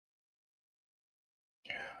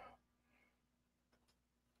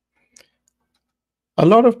A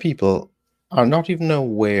lot of people are not even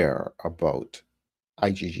aware about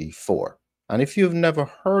IgG4. And if you've never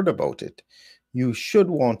heard about it, you should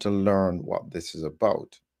want to learn what this is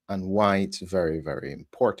about and why it's very, very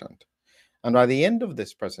important. And by the end of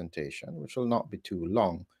this presentation, which will not be too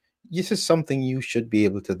long, this is something you should be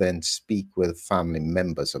able to then speak with family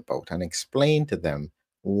members about and explain to them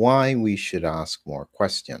why we should ask more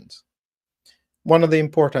questions. One of the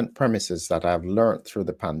important premises that I've learned through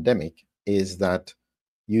the pandemic is that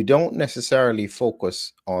you don't necessarily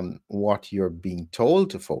focus on what you're being told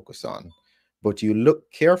to focus on, but you look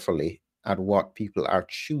carefully at what people are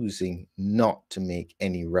choosing not to make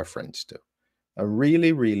any reference to. A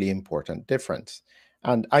really, really important difference.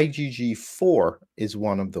 And IgG4 is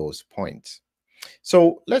one of those points.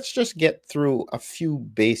 So let's just get through a few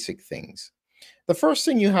basic things. The first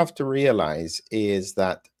thing you have to realize is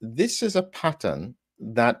that this is a pattern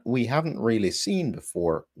that we haven't really seen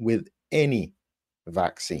before with any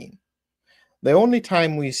vaccine. The only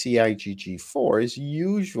time we see IgG4 is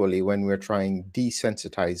usually when we're trying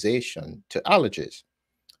desensitization to allergies.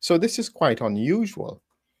 So this is quite unusual.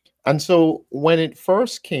 And so when it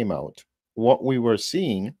first came out, what we were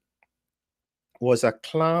seeing was a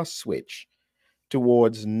class switch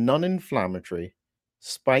towards non-inflammatory,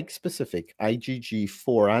 spike-specific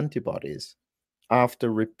IgG4 antibodies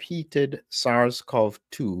after repeated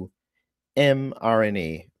SARS-CoV-2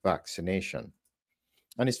 mRNA vaccination.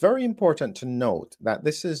 And it's very important to note that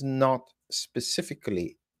this is not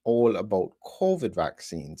specifically all about COVID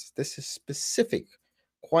vaccines. This is specific,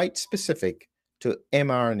 quite specific to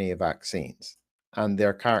mRNA vaccines and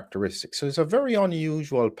their characteristics. So it's a very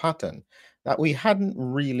unusual pattern that we hadn't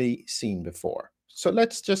really seen before. So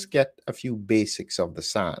let's just get a few basics of the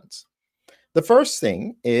science. The first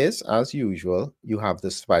thing is, as usual, you have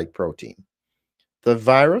the spike protein. The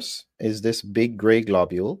virus is this big gray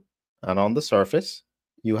globule, and on the surface,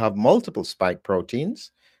 you have multiple spike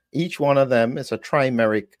proteins. Each one of them is a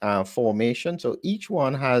trimeric formation, so each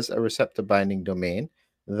one has a receptor binding domain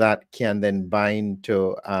that can then bind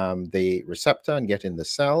to the receptor and get in the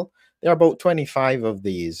cell. There are about 25 of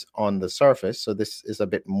these on the surface, so this is a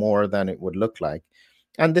bit more than it would look like.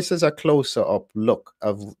 And this is a closer up look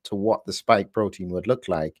to what the spike protein would look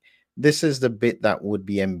like. This is the bit that would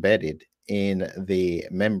be embedded in the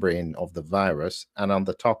membrane of the virus. And on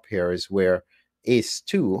the top here is where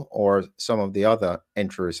ACE2 or some of the other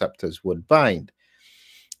entry receptors would bind.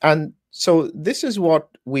 And so this is what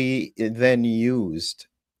we then used,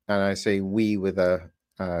 and I say we with a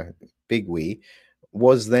big we,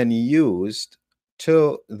 was then used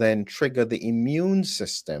to then trigger the immune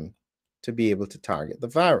system to be able to target the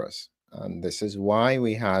virus. And this is why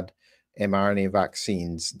we had mRNA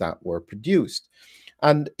vaccines that were produced.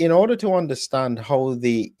 And in order to understand how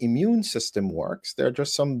the immune system works, there are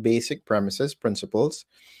just some basic principles,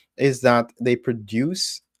 is that they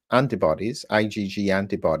produce antibodies, IgG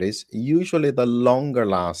antibodies, usually the longer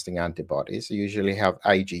lasting antibodies. You usually have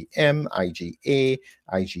IgM, IgA,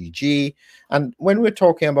 IgG. And when we're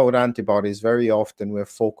talking about antibodies, very often we're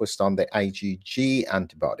focused on the IgG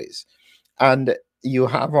antibodies. And you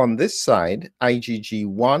have on this side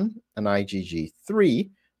IgG1 and IgG3,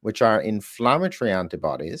 which are inflammatory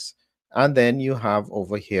antibodies. And then you have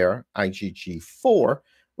over here IgG4,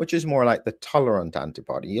 which is more like the tolerant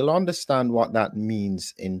antibody. You'll understand what that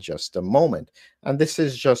means in just a moment. And this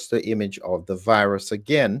is just the image of the virus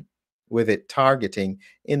again, with it targeting.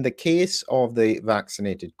 In the case of the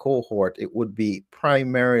vaccinated cohort, it would be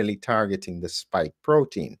primarily targeting the spike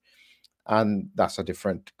protein. And that's a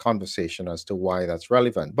different conversation as to why that's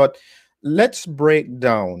relevant. But let's break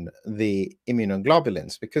down the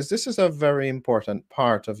immunoglobulins, because this is a very important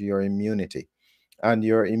part of your immunity. And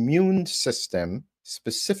your immune system,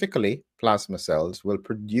 specifically plasma cells, will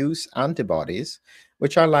produce antibodies,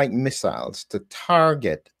 which are like missiles to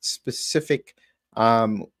target specific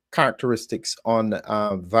characteristics on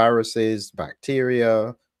viruses,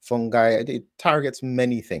 bacteria, fungi. It targets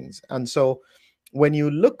many things. And so when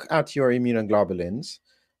you look at your immunoglobulins,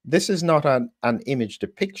 this is not an image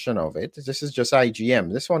depiction of it. This is just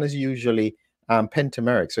IgM. This one is usually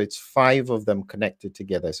pentameric, so it's 5 of them connected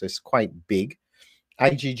together, so it's quite big.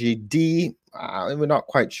 IgGD, we're not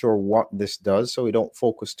quite sure what this does, so we don't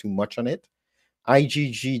focus too much on it.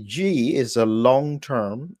 IgGG is a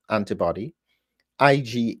long-term antibody.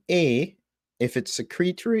 IgA, if it's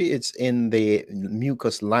secretory, it's in the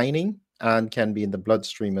mucous lining and can be in the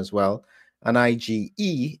bloodstream as well. And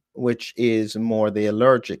IgE, which is more the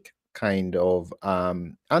allergic kind of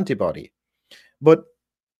antibody. But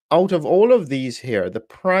out of all of these here, the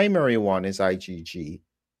primary one is IgG.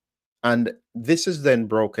 And this is then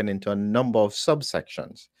broken into a number of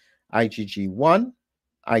subsections. IgG1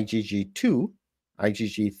 IgG2,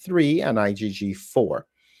 IgG3, and IgG4.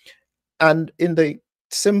 And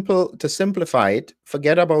to simplify it,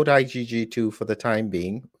 forget about IgG2 for the time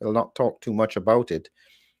being. We'll not talk too much about it.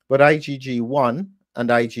 But IgG1 and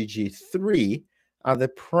IgG3 are the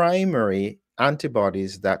primary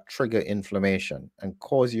antibodies that trigger inflammation and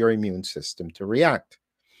cause your immune system to react.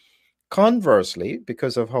 Conversely,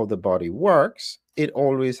 because of how the body works, it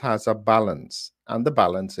always has a balance, and the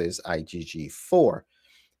balance is IgG4.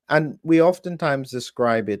 And we oftentimes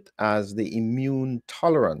describe it as the immune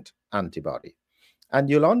tolerant antibody. And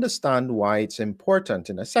you'll understand why it's important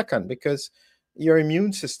in a second, because your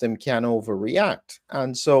immune system can overreact.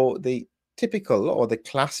 And so the typical or the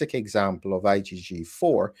classic example of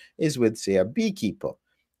IgG4 is with, say, a beekeeper.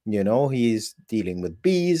 You know, he's dealing with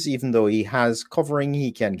bees. Even though he has covering,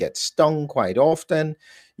 he can get stung quite often.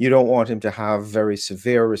 You don't want him to have very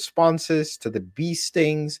severe responses to the bee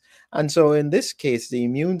stings. And so in this case, the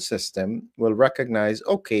immune system will recognize,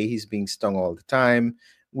 okay, he's being stung all the time.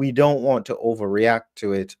 We don't want to overreact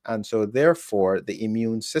to it. And so therefore, the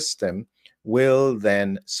immune system will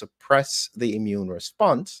then suppress the immune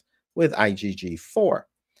response with IgG4.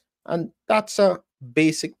 And that's a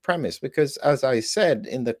basic premise, because as I said,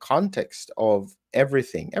 in the context of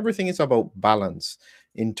everything is about balance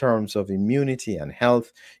in terms of immunity and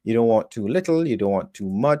health. You don't want too little, you don't want too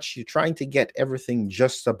much. You're trying to get everything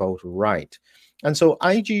just about right. And so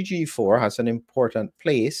IgG4 has an important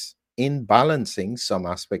place in balancing some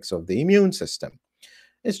aspects of the immune system.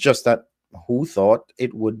 It's just that who thought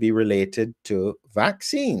it would be related to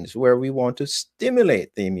vaccines, where we want to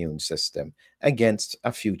stimulate the immune system against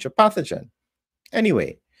a future pathogen?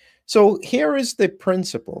 Anyway, so here is the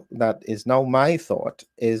principle that is now my thought,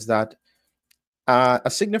 is that a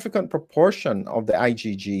significant proportion of the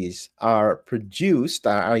IgGs are produced,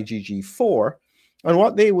 IgG4, and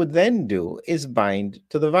what they would then do is bind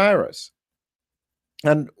to the virus.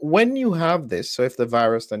 And when you have this, so if the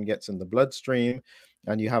virus then gets in the bloodstream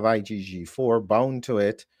and you have IgG4 bound to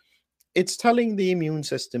it, it's telling the immune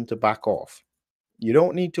system to back off. You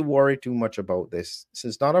don't need to worry too much about this. This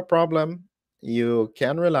is not a problem. You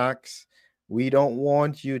can relax. We don't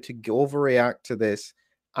want you to overreact to this.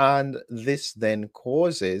 And this then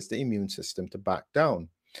causes the immune system to back down.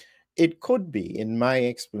 It could be, in my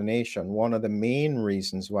explanation, one of the main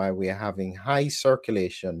reasons why we are having high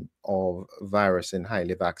circulation of virus in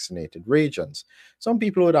highly vaccinated regions. Some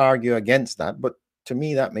people would argue against that, but to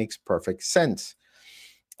me, that makes perfect sense.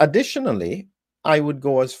 Additionally, I would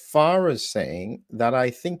go as far as saying that I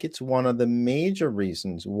think it's one of the major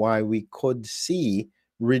reasons why we could see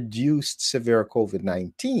reduced severe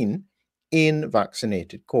COVID-19 in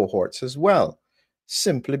vaccinated cohorts as well,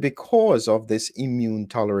 simply because of this immune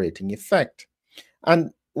tolerating effect.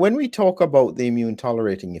 And when we talk about the immune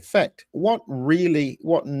tolerating effect, what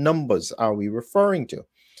numbers are we referring to?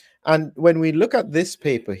 And when we look at this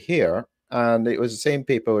paper here, and it was the same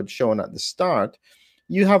paper I'd shown at the start,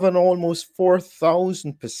 you have an almost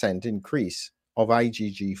 4,000% increase of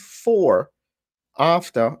IgG4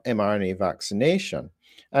 after mRNA vaccination.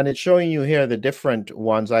 And it's showing you here the different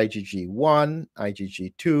ones: IgG1,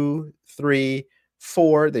 IgG2, 3,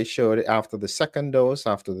 4. They showed it after the second dose,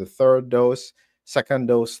 after the third dose, second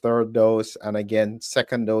dose, third dose, and again,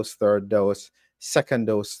 second dose, third dose, second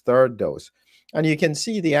dose, third dose. And you can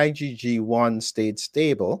see the IgG1 stayed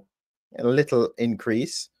stable, a little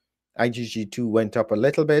increase. IgG2 went up a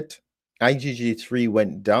little bit. IgG3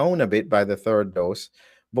 went down a bit by the third dose.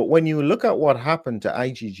 But when you look at what happened to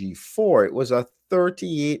IgG4, it was a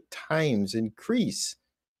 38 times increase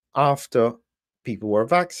after people were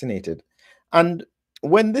vaccinated. And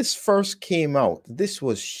when this first came out, this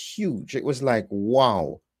was huge. It was like,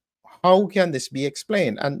 wow, how can this be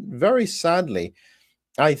explained? And very sadly,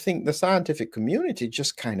 I think the scientific community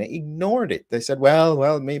just kind of ignored it. They said,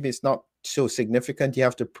 well, maybe it's not so significant. You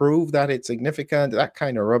have to prove that it's significant, that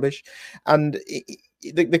kind of rubbish. And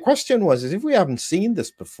the question was, is if we haven't seen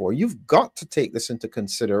this before, you've got to take this into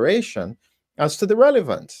consideration as to the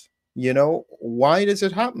relevance. You know, why does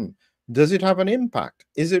it happen? Does it have an impact?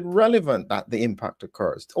 Is it relevant that the impact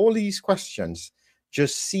occurs? All these questions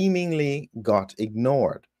just seemingly got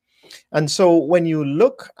ignored. And so when you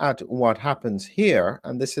look at what happens here,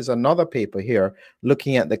 and this is another paper here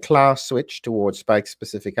looking at the class switch towards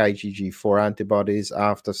spike-specific IgG4 antibodies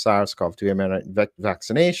after SARS-CoV-2 mRNA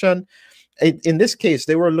vaccination. In this case,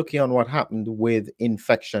 they were looking on what happened with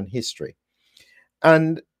infection history.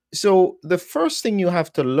 And so the first thing you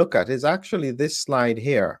have to look at is actually this slide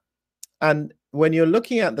here. And when you're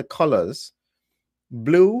looking at the colors,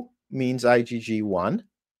 blue means IgG1,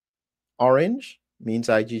 orange means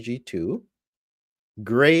IgG2,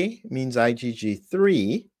 gray means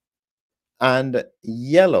IgG3, and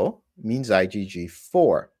yellow means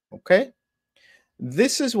IgG4. Okay?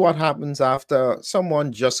 This is what happens after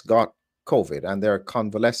someone just got COVID and they're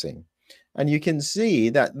convalescing. And you can see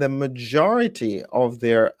that the majority of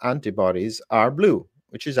their antibodies are blue,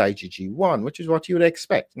 which is IgG1, which is what you would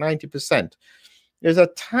expect, 90%. There's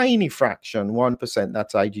a tiny fraction, 1%,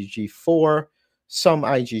 that's IgG4, some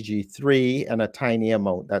IgG3, and a tiny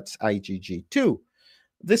amount that's IgG2.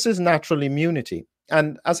 This is natural immunity.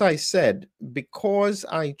 And as I said, because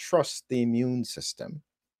I trust the immune system,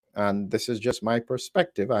 and this is just my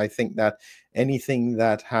perspective, I think that anything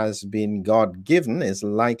that has been God given is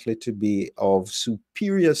likely to be of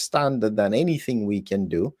superior standard than anything we can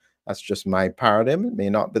do. That's just my paradigm. It may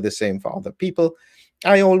not be the same for other people.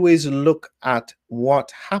 I always look at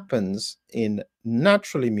what happens in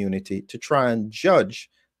natural immunity to try and judge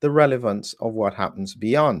the relevance of what happens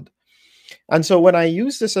beyond. And so when I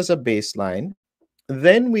use this as a baseline,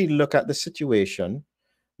 then we look at the situation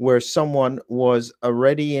where someone was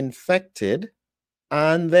already infected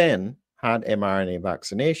and then had mRNA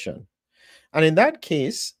vaccination. And in that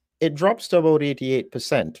case, it drops to about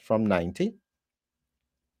 88% from 90.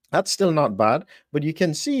 That's still not bad, but you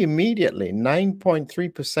can see immediately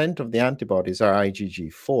 9.3% of the antibodies are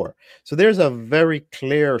IgG4. So there's a very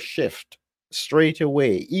clear shift straight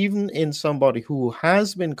away, even in somebody who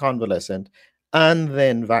has been convalescent and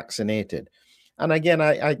then vaccinated. And again,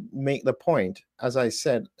 I make the point, as I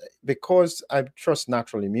said, because I trust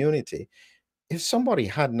natural immunity. If somebody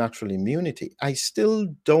had natural immunity, I still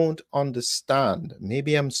don't understand.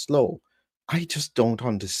 Maybe I'm slow. I just don't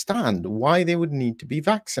understand why they would need to be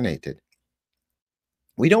vaccinated.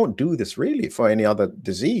 We don't do this really for any other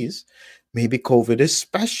disease. Maybe COVID is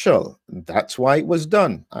special. That's why it was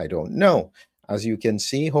done. I don't know. As you can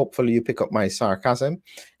see, hopefully you pick up my sarcasm.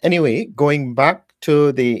 Anyway, going back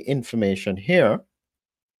to the information here,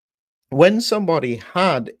 when somebody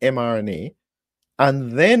had mRNA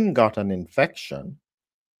and then got an infection,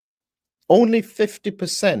 only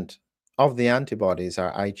 50% of the antibodies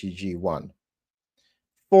are IgG1.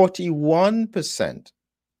 41%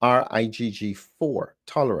 are IgG4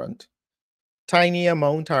 tolerant. Tiny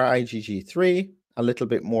amount are IgG3, a little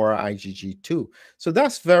bit more are IgG2. So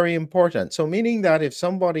that's very important. So meaning that if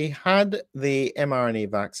somebody had the mRNA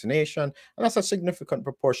vaccination, and that's a significant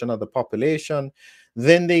proportion of the population,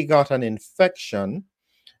 then they got an infection,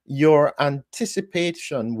 your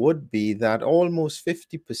anticipation would be that almost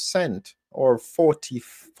 50% or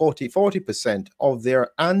 40% of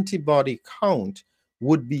their antibody count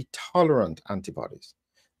would be tolerant antibodies.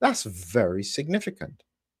 That's very significant.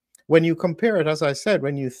 When you compare it, as I said,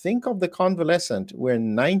 when you think of the convalescent where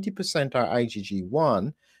 90% are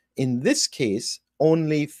IgG1, in this case,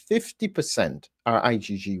 only 50% are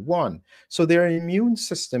IgG1. So their immune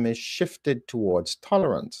system is shifted towards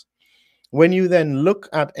tolerance. When you then look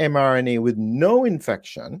at mRNA with no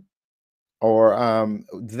infection, or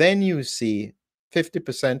then you see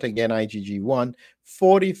 50% again IgG1,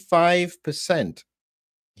 45%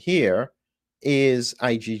 here is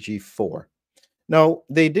IgG4. Now,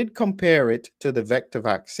 they did compare it to the vector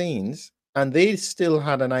vaccines, and they still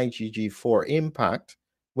had an IgG4 impact,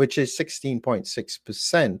 which is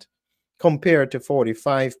 16.6% compared to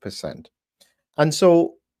 45%. And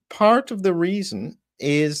so part of the reason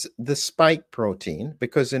is the spike protein,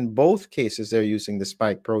 because in both cases they're using the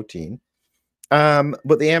spike protein.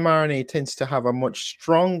 But the mRNA tends to have a much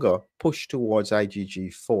stronger push towards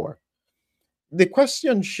IgG4. The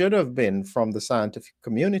question should have been from the scientific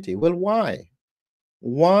community, well, why?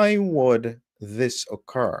 Why would this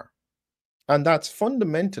occur? And that's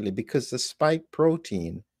fundamentally because the spike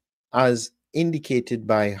protein, as indicated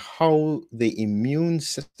by how the immune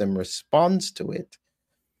system responds to it,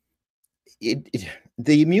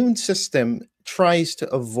 the immune system tries to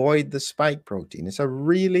avoid the spike protein. It's a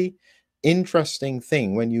really interesting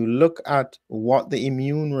thing when you look at what the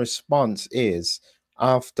immune response is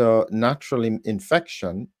after natural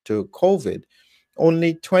infection to COVID.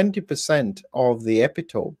 Only 20% of the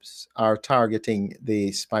epitopes are targeting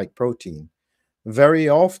the spike protein. Very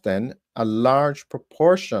often, a large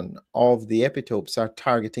proportion of the epitopes are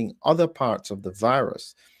targeting other parts of the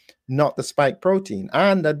virus, not the spike protein.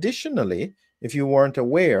 And additionally, if you weren't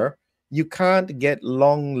aware, you can't get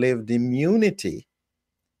long-lived immunity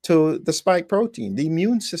to the spike protein. The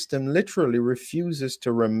immune system literally refuses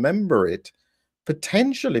to remember it,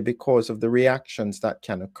 potentially because of the reactions that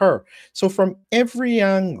can occur. So from every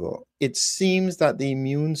angle, it seems that the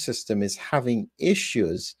immune system is having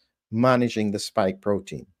issues managing the spike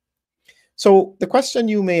protein. So the question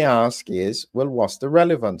you may ask is, well, what's the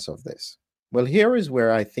relevance of this? Well, here is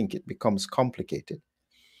where I think it becomes complicated.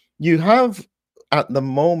 You have at the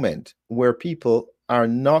moment where people are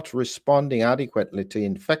not responding adequately to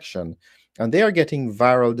infection and they are getting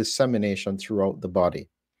viral dissemination throughout the body.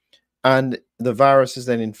 And the virus is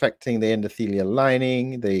then infecting the endothelial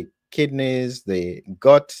lining, the kidneys, the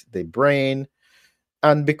gut, the brain.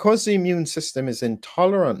 And because the immune system is in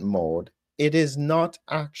tolerant mode, it is not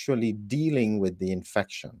actually dealing with the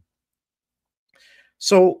infection.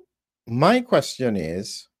 So, my question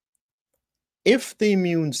is, if the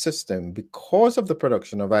immune system, because of the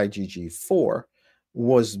production of IgG4,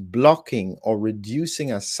 was blocking or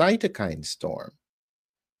reducing a cytokine storm,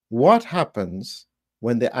 what happens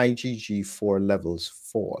when the IgG4 levels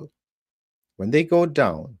fall? When they go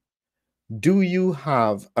down, do you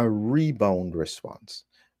have a rebound response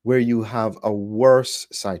where you have a worse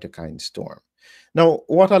cytokine storm? Now,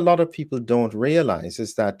 what a lot of people don't realize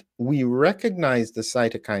is that we recognize the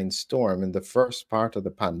cytokine storm in the first part of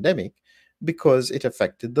the pandemic because it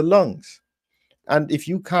affected the lungs. And if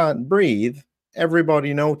you can't breathe,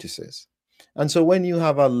 everybody notices. And so when you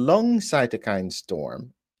have a lung cytokine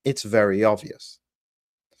storm, it's very obvious.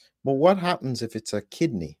 But what happens if it's a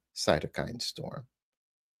kidney cytokine storm,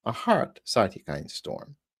 a heart cytokine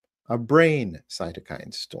storm, a brain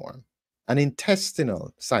cytokine storm, an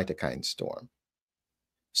intestinal cytokine storm?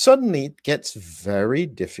 Suddenly it gets very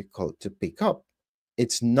difficult to pick up.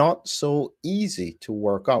 It's not so easy to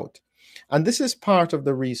work out. And this is part of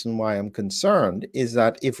the reason why I'm concerned is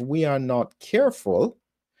that if we are not careful,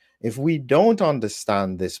 if we don't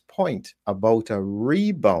understand this point about a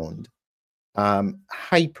rebound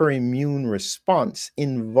hyperimmune response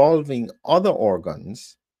involving other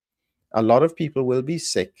organs, a lot of people will be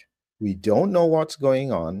sick. We don't know what's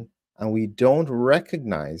going on, and we don't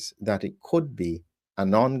recognize that it could be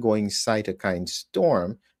an ongoing cytokine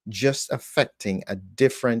storm just affecting a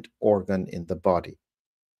different organ in the body.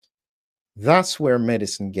 That's where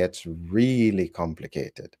medicine gets really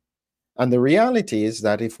complicated. And the reality is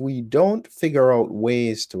that if we don't figure out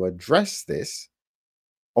ways to address this,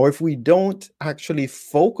 or if we don't actually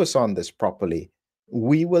focus on this properly,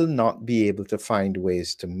 we will not be able to find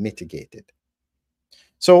ways to mitigate it.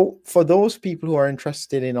 So, for those people who are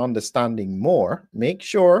interested in understanding more, make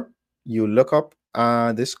sure you look up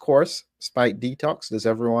this course, Spike Detox. Does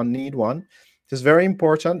everyone need one? It's very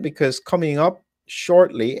important because coming up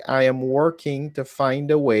shortly, I am working to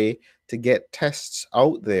find a way to get tests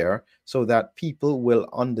out there so that people will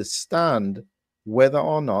understand whether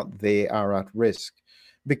or not they are at risk.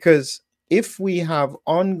 Because if we have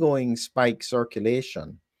ongoing spike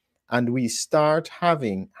circulation, and we start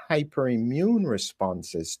having hyperimmune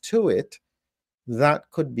responses to it, that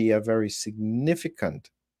could be a very significant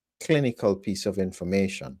clinical piece of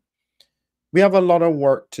information. We have a lot of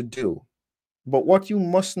work to do, but what you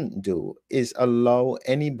mustn't do is allow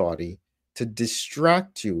anybody to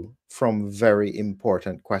distract you from very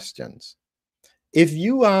important questions. If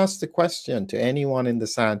you ask the question to anyone in the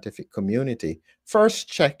scientific community, first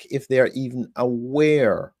check if they're even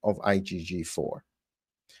aware of IgG4.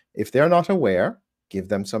 If they're not aware, give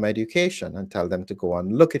them some education and tell them to go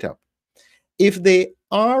and look it up. If they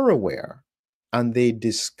are aware and they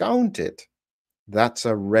discount it, that's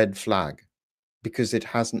a red flag because it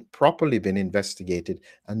hasn't properly been investigated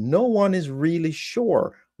and no one is really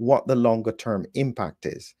sure what the longer term impact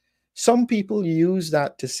is. Some people use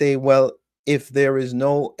that to say, well, if there is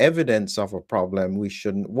no evidence of a problem, we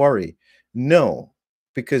shouldn't worry. No,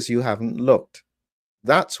 because you haven't looked.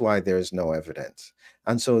 That's why there is no evidence.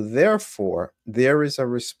 And so, therefore, there is a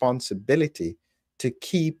responsibility to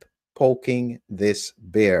keep poking this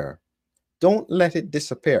bear. Don't let it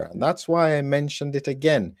disappear. And that's why I mentioned it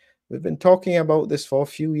again. We've been talking about this for a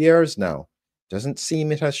few years now. Doesn't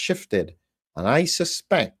seem it has shifted. And I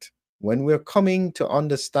suspect when we're coming to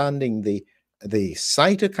understanding the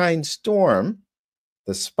cytokine storm,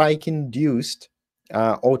 the spike induced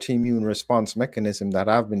autoimmune response mechanism that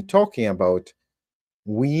I've been talking about,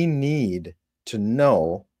 we need to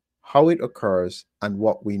know how it occurs and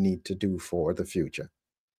what we need to do for the future.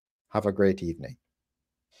 Have a great evening.